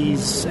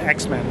 '90s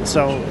X-Men.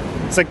 So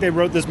it's like they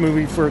wrote this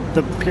movie for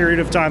the period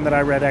of time that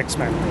I read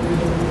X-Men.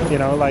 You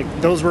know, like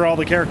those were all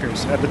the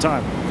characters at the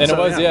time. And So,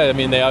 it was, I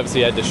mean, they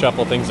obviously had to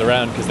shuffle things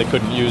around because they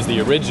couldn't use the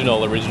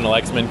original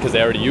X-Men because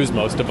they already used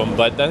most of them.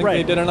 But I think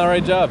they did an all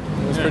right job.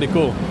 It was pretty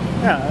cool.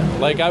 Yeah.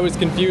 Like, I was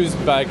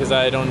confused by, because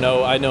I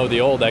know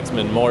the old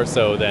X-Men more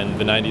so than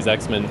the 90s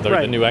X-Men,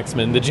 the new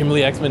X-Men, the Jim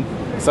Lee X-Men.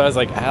 So I was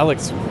like,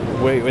 Alex,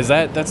 wait,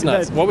 that's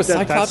not, what was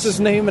Cyclops'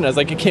 name? And I was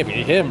like, it can't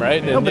be him,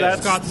 right? No, but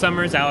that's Scott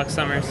Summers, Alex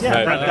Summers.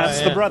 Yeah,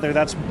 that's the brother.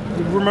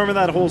 Remember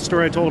that whole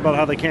story I told about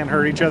how they can't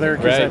hurt each other?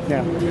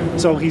 Right.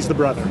 So he's the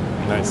brother.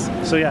 Nice.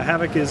 So yeah,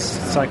 Havoc is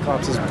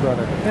Cyclops'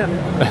 brother.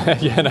 Yeah.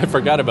 Yeah, and I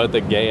forgot about the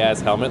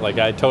gay-ass helmet. Like,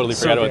 I totally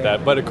forgot about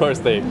that. But, of course,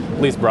 they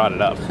at least brought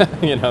it up.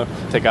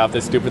 Take off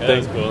this stupid thing. That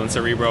was cool, and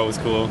Cerebro was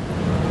cool.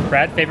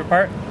 Brad, favorite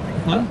part?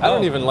 I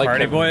don't even like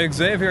Party Boy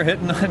Xavier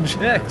hitting on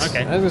chicks.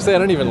 Okay. I was going to say, I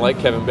don't even like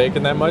Kevin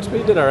Bacon that much, but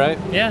he did all right.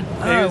 Yeah.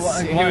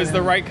 He was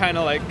the right kind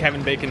of like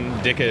Kevin Bacon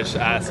dickish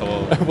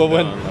asshole. Well,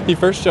 when he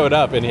first showed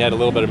up and he had a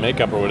little bit of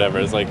makeup or whatever,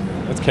 it's like,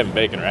 that's Kevin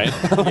Bacon, right?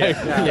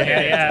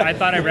 Yeah. I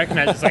thought I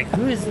recognized it. It's like,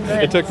 who is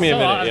that? It took me a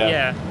minute,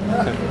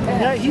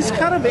 Yeah, he's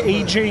kind of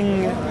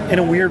aging in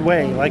a weird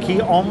way. Like,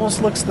 he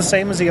almost looks the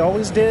same as he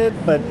always did,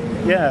 but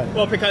yeah.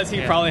 Well, because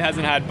he probably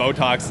hasn't had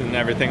Botox and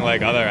everything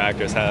like other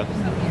actors have.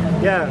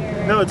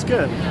 Yeah, no, it's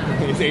good.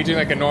 He's aging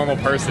like a normal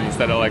person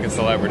instead of like a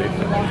celebrity.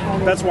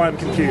 That's why I'm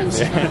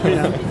confused.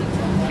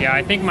 Yeah,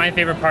 I think my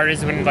favorite part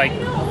is when, like,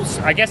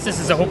 I guess this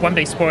is one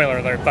big spoiler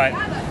alert, but,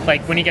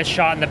 like, when he gets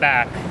shot in the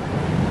back.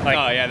 Like,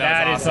 Oh yeah,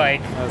 that was is awesome.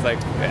 like, I was like,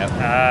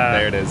 yeah,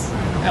 there it is.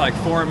 Yeah, like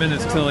 4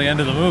 minutes till the end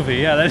of the movie.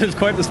 Yeah, that is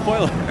quite the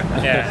spoiler.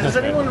 yeah. Does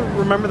anyone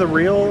remember the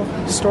real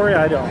story?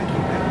 I don't.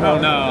 Oh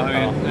no,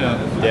 I mean,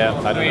 Yeah,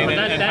 I don't know. But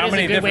and that how is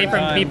many a good way for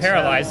different him to be times,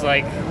 paralyzed.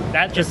 Like,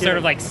 that just sort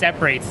of, like,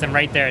 separates them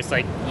right there. It's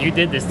like, you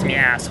did this to me,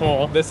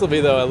 asshole. This will be,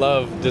 though, I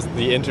love just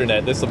the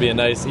internet. This will be a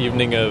nice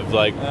evening of,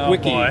 like,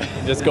 wiki. boy.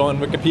 Just go on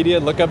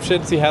Wikipedia, look up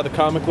shit, see how the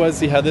comic was,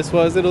 see how this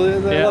was. I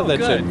love that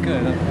shit.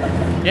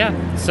 Good.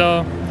 Yeah,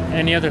 so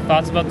Any other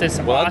thoughts about this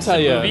Well, I'll awesome tell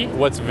you, movie?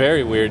 what's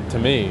very weird to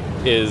me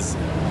is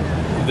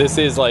this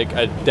is like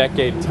a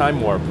decade time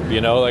warp.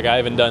 You know, like I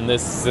haven't done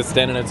this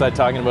standing outside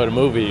talking about a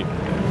movie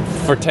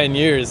for 10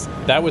 years.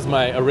 That was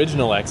my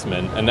original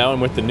X-Men, and now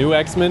I'm with the new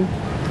X-Men.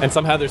 And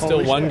somehow there's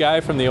still one guy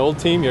from the old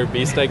team. You're a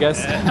beast, I guess.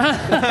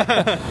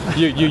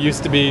 you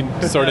used to be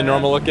sort of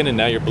normal looking, and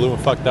now you're blue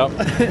and fucked up.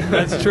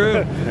 That's true.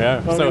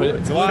 Yeah. So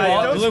it's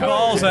Blue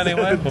balls,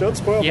 anyway. Don't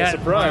spoil the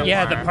surprise.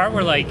 Yeah, the part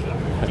where like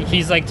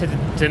he's like to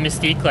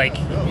Mystique, like,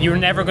 you're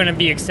never going to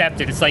be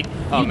accepted. It's like,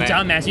 you man.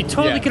 dumbass, you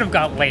totally could have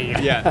got laid.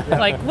 Yeah.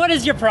 Like, what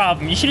is your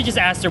problem? You should have just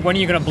asked her, when are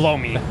you going to blow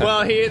me?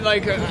 Well, he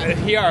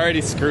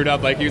already screwed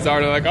up. Like, he was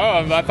already like,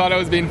 oh, I thought I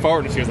was being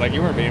forward. And she was like,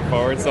 you weren't being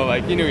forward. So,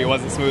 like, you knew he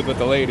wasn't smooth with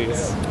the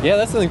ladies. Yeah,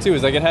 that's the thing, too,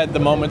 is like it had the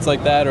moments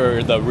like that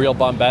or the real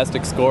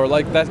bombastic score,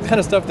 like that kind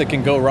of stuff that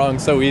can go wrong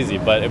so easy.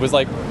 But it was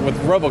like with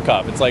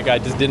RoboCop, it's like I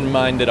just didn't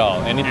mind at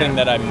all. Anything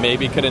that I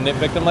maybe could have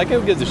nitpicked, I'm like,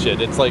 who gives a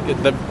shit? It's like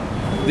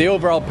the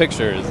overall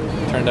picture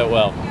turned out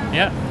well.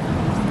 Yeah.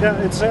 Yeah,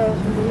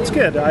 it's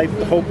good. I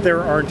hope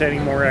there aren't any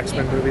more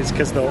X-Men movies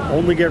because they'll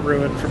only get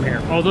ruined from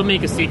here. Oh, they'll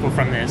make a sequel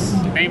from this.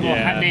 They will.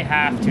 They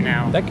have to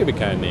now. That could be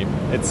kind of neat.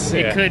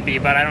 It could be,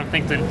 but I don't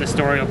think the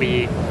story will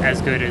be as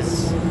good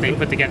as they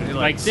put together.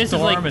 Like this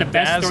Storm is like the and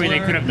best story they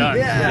Dazzler. could have done.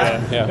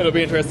 Yeah. It'll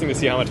be interesting to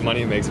see how much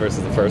money it makes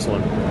versus the first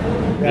one.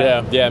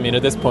 Yeah. I mean,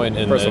 at this point,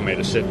 The first one made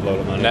a shitload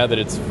of money. now that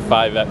it's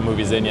 5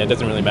 movies in, it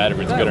doesn't really matter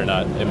if it's good or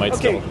not. It might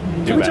Okay, still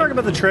can do we bad. talk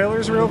about the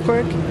trailers real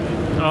quick?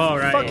 Oh,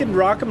 right. Fucking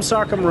Rock'em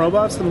Sock'em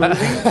Robots, the movie? what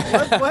is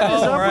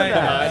up right. with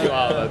that? I knew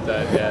all about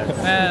that,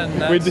 yeah.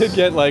 Man, We did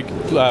get like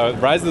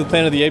Rise of the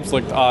Planet of the Apes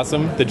looked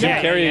awesome. The Jim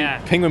Yeah, Carrey yeah.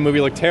 Penguin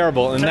movie looked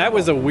terrible, and that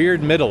was a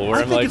weird middle where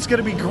I I'm think like, it's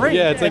going to be great.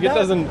 Yeah, it's like and it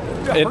doesn't.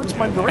 It hurts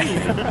my brain.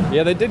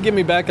 Yeah, they did give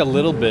me back a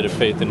little bit of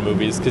faith in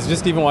movies because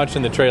just even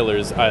watching the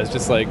trailers, I was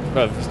just like,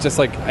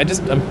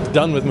 I'm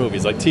done with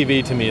movies. Like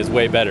TV to me is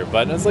way better.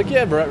 But I was like,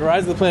 yeah,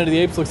 Rise of the Planet of the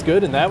Apes looks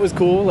good, and that was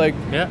cool. Like,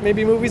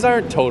 maybe movies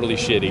aren't totally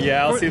shitty.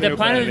 Yeah, I'll see the new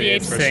Planet of the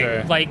Apes for thing,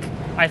 sure. like,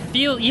 I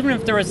feel even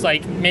if there was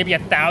like maybe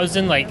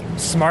 1,000 like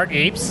smart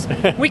apes,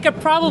 we could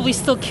probably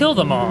still kill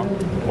them all.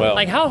 Well,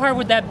 Like, how hard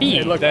would that be?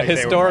 It looked the like they were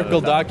historical part of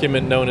the time.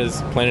 document known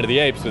as Planet of the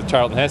Apes with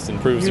Charlton Heston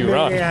proves you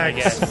wrong. I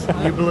guess.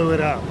 You blew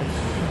it up.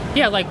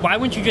 Yeah, like, why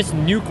wouldn't you just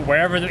nuke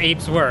wherever the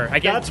apes were? I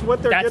guess That's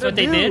what they're That's gonna what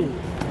they do. did.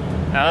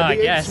 And I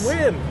the guess apes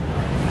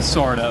win.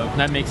 sort of.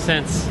 that makes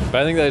sense.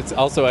 But I think that it's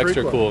also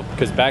extra Prequel. cool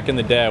because back in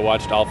the day, I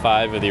watched all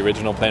 5 of the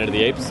original Planet of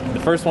the Apes. The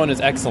first one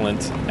is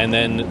excellent, and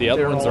then the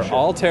other They're ones all are shit.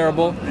 all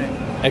terrible,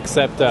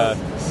 except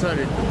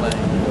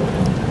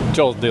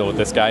Joel's deal with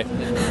this guy.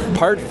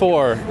 Part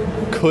 4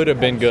 could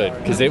have been good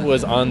because it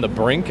was on the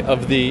brink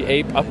of the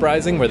ape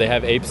uprising where they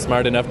have apes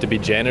smart enough to be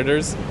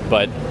janitors,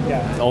 but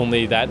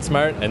only that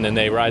smart, and then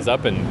they rise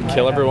up and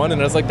kill everyone. And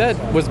I was like,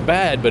 that was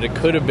bad, but it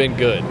could have been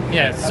good.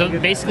 Yeah, so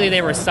basically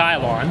they were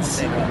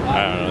Cylons.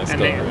 I don't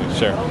know. Still,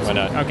 sure, why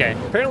not? Okay.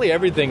 Apparently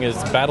everything is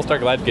Battlestar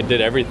Galactica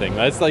did everything.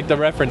 That's like the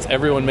reference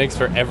everyone makes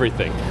for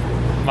everything.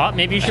 Well,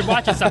 maybe you should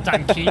watch it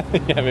sometime, Keith.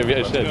 Yeah, maybe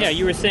I should. Yeah,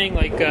 you were saying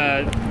like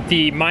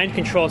the mind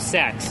control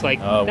sex. Like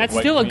that's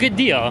what still a you good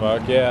deal.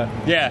 Fuck yeah.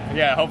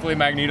 Yeah, hopefully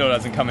Magneto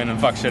doesn't come in and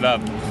fuck shit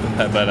up.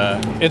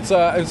 But, It's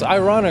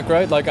ironic,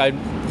 right? Like I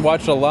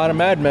watched a lot of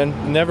Mad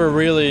Men, never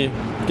really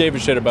gave a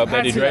shit about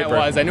Betty that's who that Draper.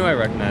 was. I knew I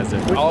recognized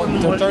it.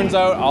 It turns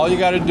out all you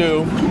got to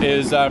do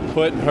is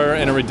put her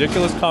in a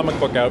ridiculous comic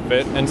book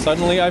outfit, and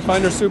suddenly I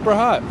find her super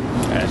hot.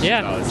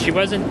 Yeah, she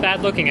wasn't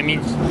bad looking. I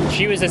mean,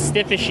 she was as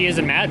stiff as she is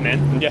in Mad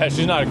Men. Yeah,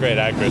 she's not a great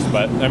actress,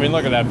 but I mean,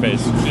 look at that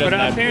face. She doesn't But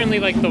have- apparently,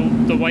 like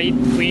the White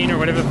Queen or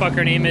whatever the fuck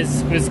her name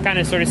is, was kind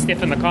of sort of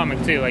stiff in the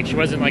comic too. Like she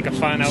wasn't like a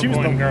fun, She was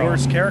the outgoing girl.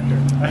 worst character.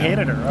 I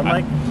hated her. I'm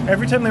like,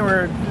 every time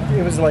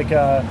it was like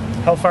a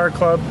Hellfire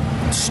Club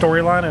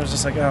storyline, I was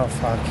just like, oh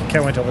fuck,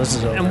 can't wait till this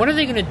is over. And what are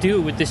they gonna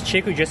do with this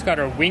chick who just got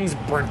her wings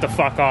burnt the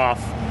fuck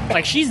off?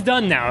 Like she's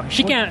done now.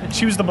 She can't.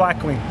 She was the Black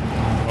Queen.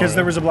 Because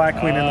there was a Black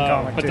Queen in the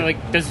comic, But too.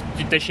 like, does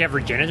she have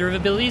regenerative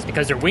abilities?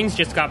 Because her wings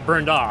just got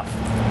burned off.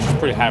 She's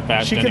pretty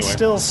half-assed She anyway. could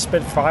still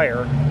spit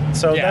fire.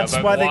 So Yeah, that's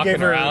but why they walking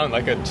gave her... around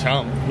like a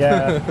chump.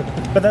 Yeah.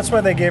 But that's why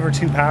they gave her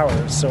 2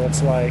 powers. So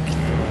it's like,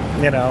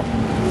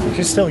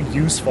 she's still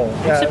useful.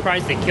 I'm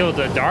surprised they killed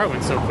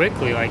Darwin so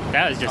quickly. Like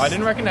that was just. I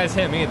didn't recognize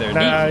him either.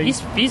 Nah.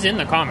 He's in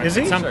the comics Is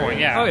he? at some Sure, point.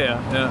 yeah. Yeah. Oh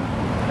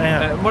yeah.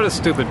 Yeah. What a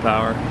stupid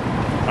power.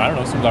 I don't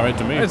know, seems alright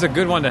to me. It's a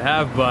good one to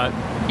have, but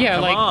Yeah,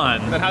 come like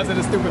on. Then how's it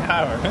a stupid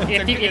power?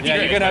 if you, Yeah,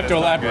 you're gonna have to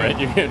elaborate.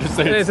 You can't just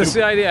say It's it's just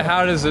the idea.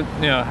 How does it?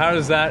 How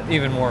does that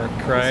even work?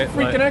 Right?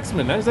 freaking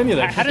X-Men. How does any of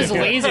that how does shit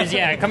work?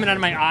 lasers coming out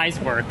of my eyes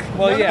work?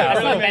 Well, yeah.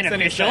 That's not makes any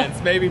beneficial.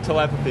 sense. Maybe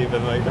telepathy,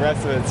 but like the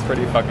rest of it's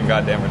pretty fucking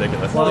goddamn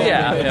ridiculous. Well,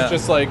 yeah. It's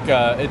just like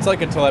it's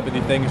like a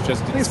telepathy thing. It's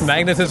just At least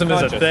magnetism is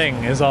a subconscious.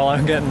 thing. Is all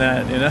I'm getting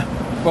at.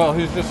 Well,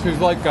 he's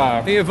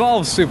like He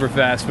evolves super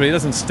fast, but he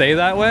doesn't stay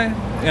that way.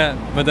 Yeah.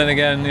 But then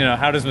again,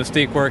 how does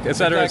Mystique work, et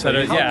cetera,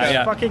 Exactly. et cetera. How does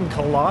Yeah. fucking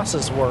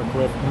Colossus work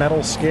with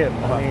metal skin?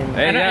 I mean,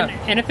 Hey, yeah.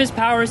 And if his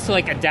power is to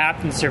like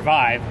adapt and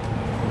survive,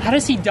 how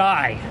does he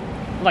die?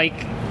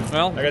 Like,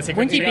 Well, I guess he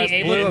Wouldn't he couldn't be see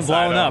able- the Blew and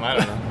inside blown of him, up. I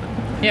don't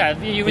know. Yeah,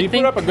 you would He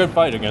think. put up a good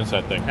fight against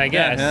that thing. I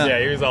guess. Yeah,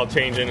 he was all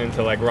changing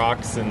into like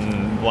rocks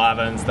and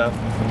lava and stuff.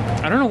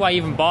 I don't know why he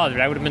even bothered.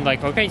 I would have been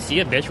like, okay, see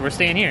ya, bitch, we're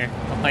staying here.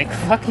 Like,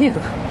 fuck you.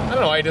 I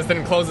don't know why he just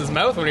didn't close his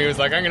mouth when he was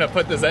like, I'm gonna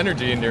put this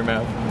energy into your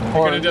mouth. He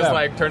Or, could have just yeah.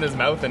 like turned his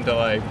mouth into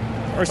like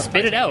Or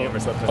spit it out. or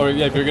something. Or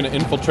yeah, if you're gonna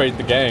infiltrate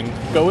the gang,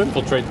 go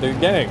infiltrate the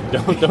gang.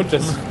 Don't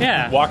just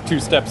walk 2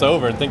 steps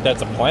over and think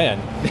that's a plan.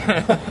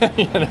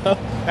 You know?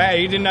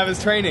 Hey, he didn't have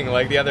his training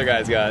like the other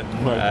guys got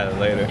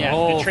later. Yeah,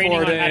 the training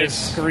on how to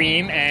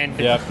scream and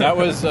Yeah, that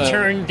was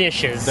turn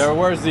dishes. There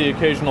was the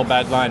occasional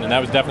bad line, and that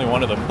was definitely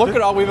one of them. Look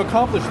at all we've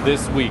accomplished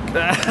this week.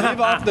 Leave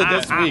off the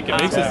this week.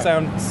 It makes it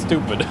sound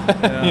stupid.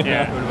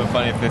 Yeah, it would have been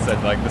funny if they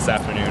said like this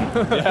afternoon.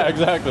 Yeah,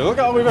 exactly. Look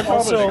at all we've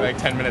accomplished. Also, like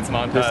 10 minutes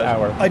montage. This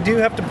hour. I do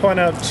have to point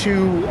out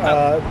 2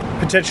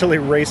 potentially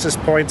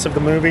racist points of the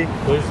movie,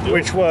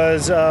 which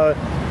was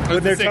when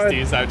It's they're the talking.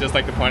 60s. I would just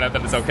like to point out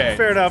that it's okay.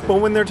 Fair enough,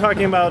 but when they're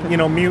talking about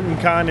mutant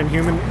kind and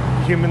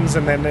humans,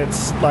 and then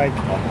it's like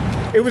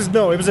it was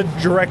a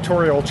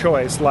directorial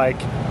choice, like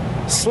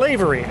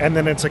slavery, and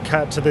then it's a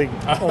cut to the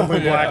only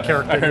black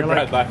character. I and heard you're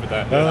Brad like, laugh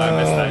at that. I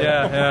missed that.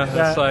 Yeah,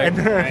 that's like.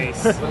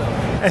 Nice.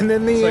 and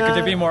then the It's like,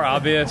 could it be more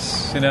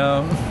obvious, you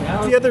know?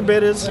 the other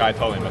bit is I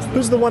totally missed it.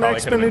 who's the one Probably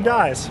X-Men who could've been more.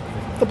 dies?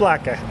 The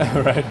black guy.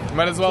 Right.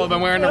 Might as well have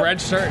been wearing a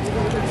red shirt.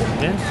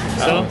 Yeah.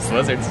 So, It's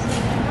lizards.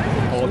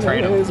 Whole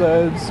train of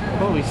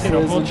holy shit,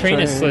 a whole train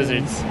of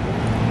slizzards.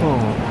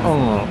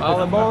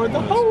 All aboard the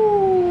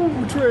whole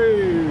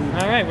train.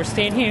 All right, we're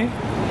staying here.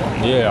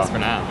 Yeah. for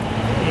now.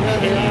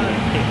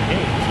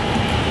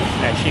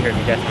 Yeah, she heard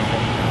me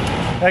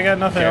definitely. I got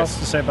nothing else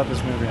to say about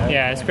this movie.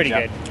 Yeah, it's pretty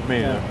good. Me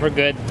either. We're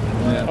good.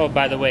 Oh,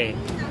 by the way,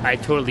 I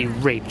totally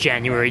raped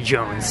January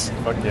Jones.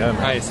 Fuck yeah, man.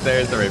 Nice,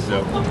 there's the rape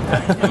joke.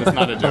 And it's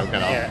not a joke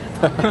at all.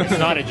 Yeah, it's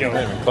not a joke.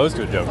 Not even close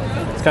to a joke.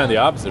 It's kind of the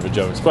opposite of a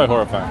joke. It's quite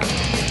horrifying.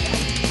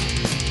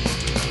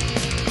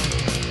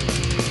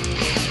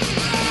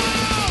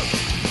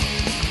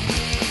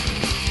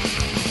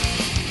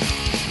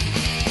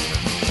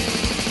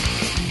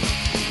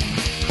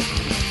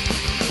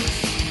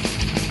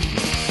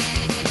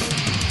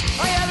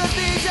 I have a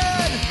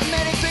vision,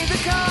 many things to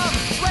come.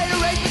 Way to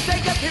raise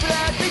mistakes that people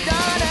have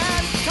done.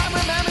 And time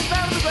remembers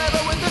found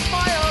forever with a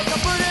smile.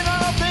 Comforting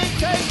all things,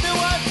 take new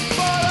ones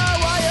for a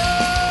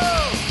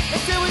while.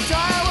 Until we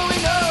tire, will we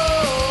know?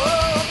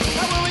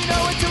 How will we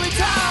know until we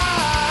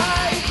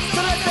try? So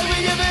let's say we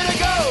give it a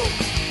go.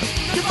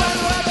 To find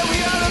the world that we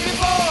are looking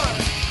for.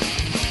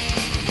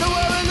 The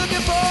world we're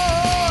looking for.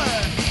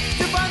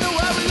 To find the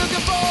world we're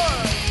looking for.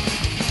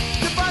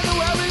 To find the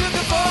world we're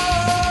looking for.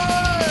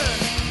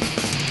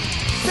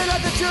 To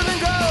let the children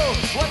grow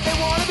what they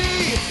want to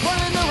be. Run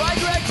in the right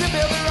direction,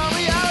 build their own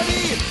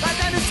reality. Like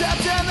that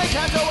deception, they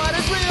can't know what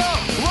is real.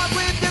 Walk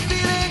with the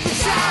feelings and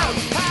shout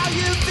how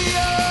you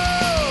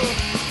feel.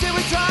 Till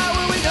we try,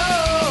 will we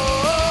know?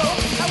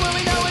 How will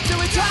we know until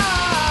we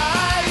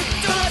try?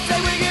 So let's say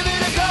we give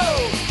it a go.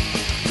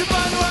 To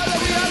find the world that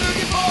we are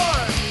looking for.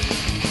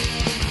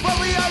 What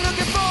we are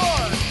looking for.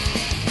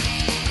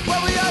 What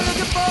we are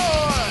looking for.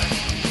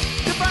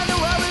 To find the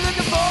world we're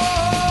looking for.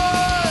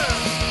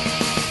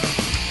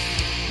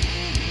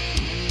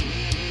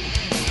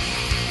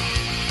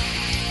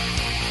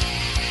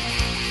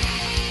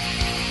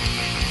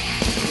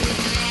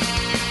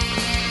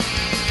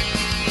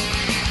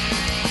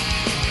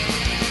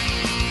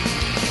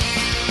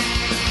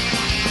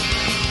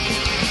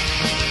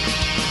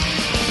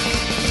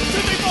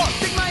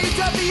 Sing my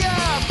utopia,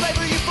 play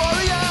for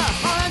euphoria.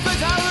 Our hands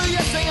raise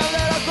hallelujah, sing a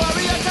little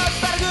gloria. Touch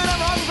bad, good, I'm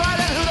wrong, right,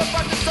 and who the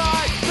fuck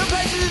decide? The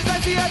places is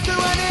messy as to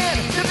run in,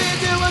 the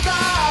video was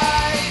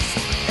eyes.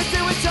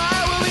 Until we try,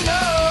 will we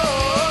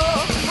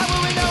know? How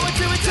will we know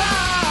until we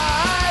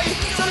try?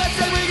 So let's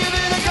say we give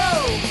it a go.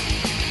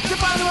 To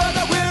find the world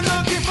that we're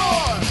looking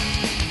for.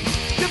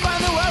 To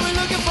find the world we're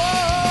looking for.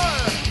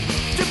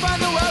 To find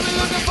the world we're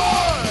looking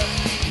for.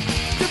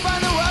 To find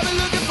the world we're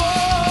looking for.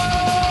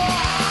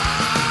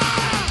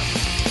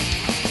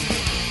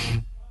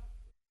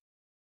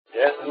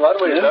 In a lot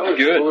of ways, that was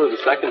good.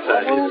 The second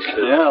time.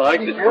 Yeah, I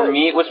liked it. For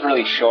me, it was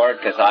really short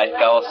because I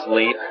fell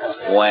asleep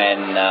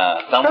when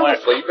someone.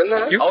 Sleep in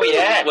that? Oh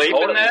yeah, Sleep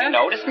in that? You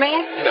noticed me?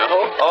 No.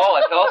 Oh,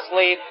 I fell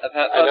asleep.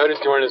 I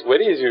noticed you weren't as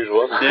witty as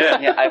usual.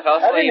 Yeah, I fell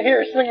I didn't asleep.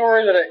 hear a single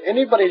word that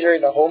anybody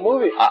during the whole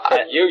movie.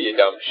 You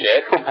dumb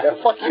shit. Yeah,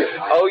 fuck you.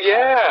 Oh,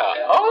 yeah.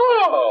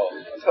 Oh.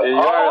 Yeah, you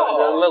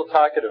are a little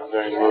talkative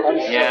during the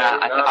movie. Yeah,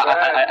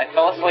 I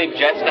fell asleep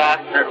just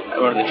after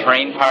or the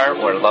train part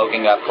where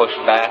Logan got pushed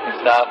back and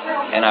stuff,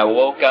 and I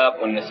woke up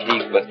when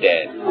Mystique was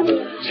dead.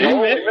 You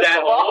missed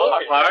that whole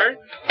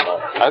part?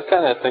 I was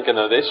kind of thinking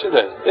though they should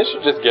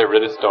just get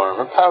rid of Storm.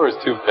 Her power's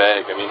too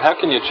vague. I mean, how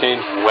can you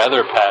change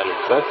weather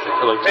patterns? That's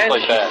like just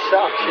like that.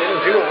 Sucks.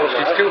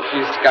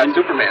 She's got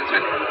Superman's in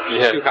her.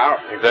 Yeah, She's too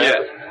powerful. exactly.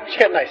 Yeah. She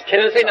got nice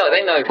titties. They know.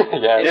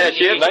 Yeah,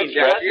 she has nice nice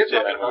dresses.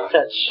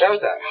 That was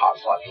that hot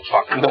fucking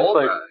fucking That's old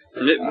like- guy.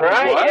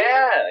 Right? What?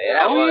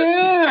 Yeah. Oh,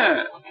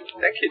 yeah.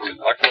 That kid just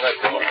walked on that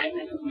door.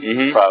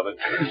 Probably.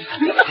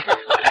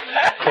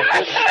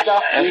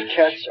 Stuff we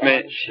catch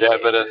on. Yeah,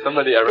 but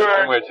somebody, I read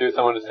somewhere too,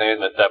 someone was saying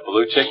that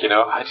blue chick,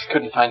 I just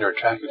couldn't find her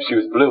attractive. She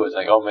was blue. It's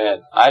like, oh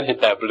man, I'd hit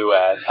that blue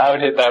ass. I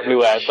would hit that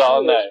blue ass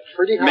all night.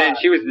 Pretty hot. Man,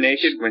 she was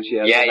naked when she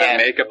had all that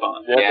makeup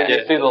on. Yeah,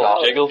 you see the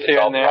little jiggles here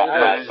and there? Oh,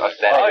 yeah,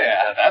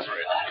 that's real.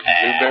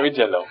 Blueberry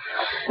jello.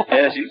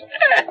 Yeah, you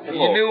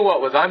knew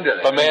what was under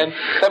there. But man,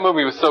 that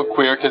movie was so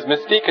queer because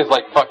Mystique is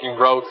like fucking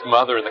Rogue's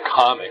mother in the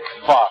comic.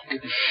 Fuck.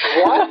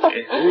 What?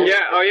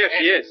 Yeah, oh yeah,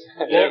 she is.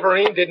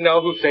 Wolverine didn't know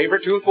who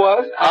Sabretooth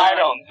was? I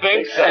don't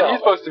think so. And he's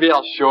supposed to be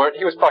all short.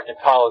 He was fucking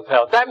tall as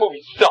hell. That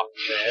movie sucked,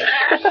 man.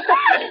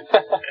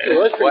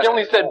 He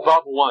only said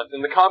Bob once.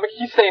 In the comic,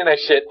 he's saying that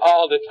shit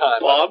all the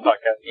time. Bob?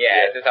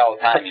 Yeah, it's just all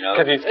the time,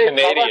 Because he's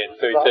Canadian,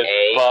 so he says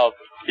Bob.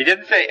 He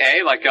didn't say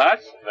A like us?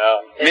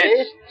 No.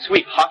 Mitch,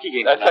 sweet hockey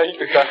game. That's how you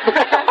could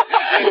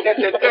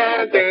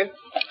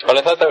But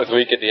I thought that was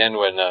weak at the end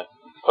when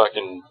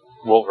fucking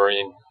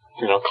Wolverine,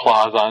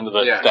 claws onto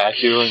the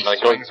statue and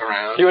swings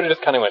around. He would have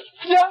just kind of went,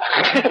 yeah.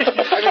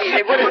 I mean,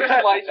 it would have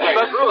been like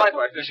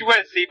she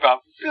went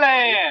seatbelt.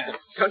 Blam!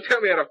 Don't tell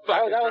me how to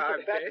fucking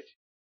drive, bitch.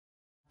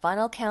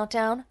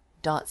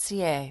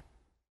 FinalCountdown.ca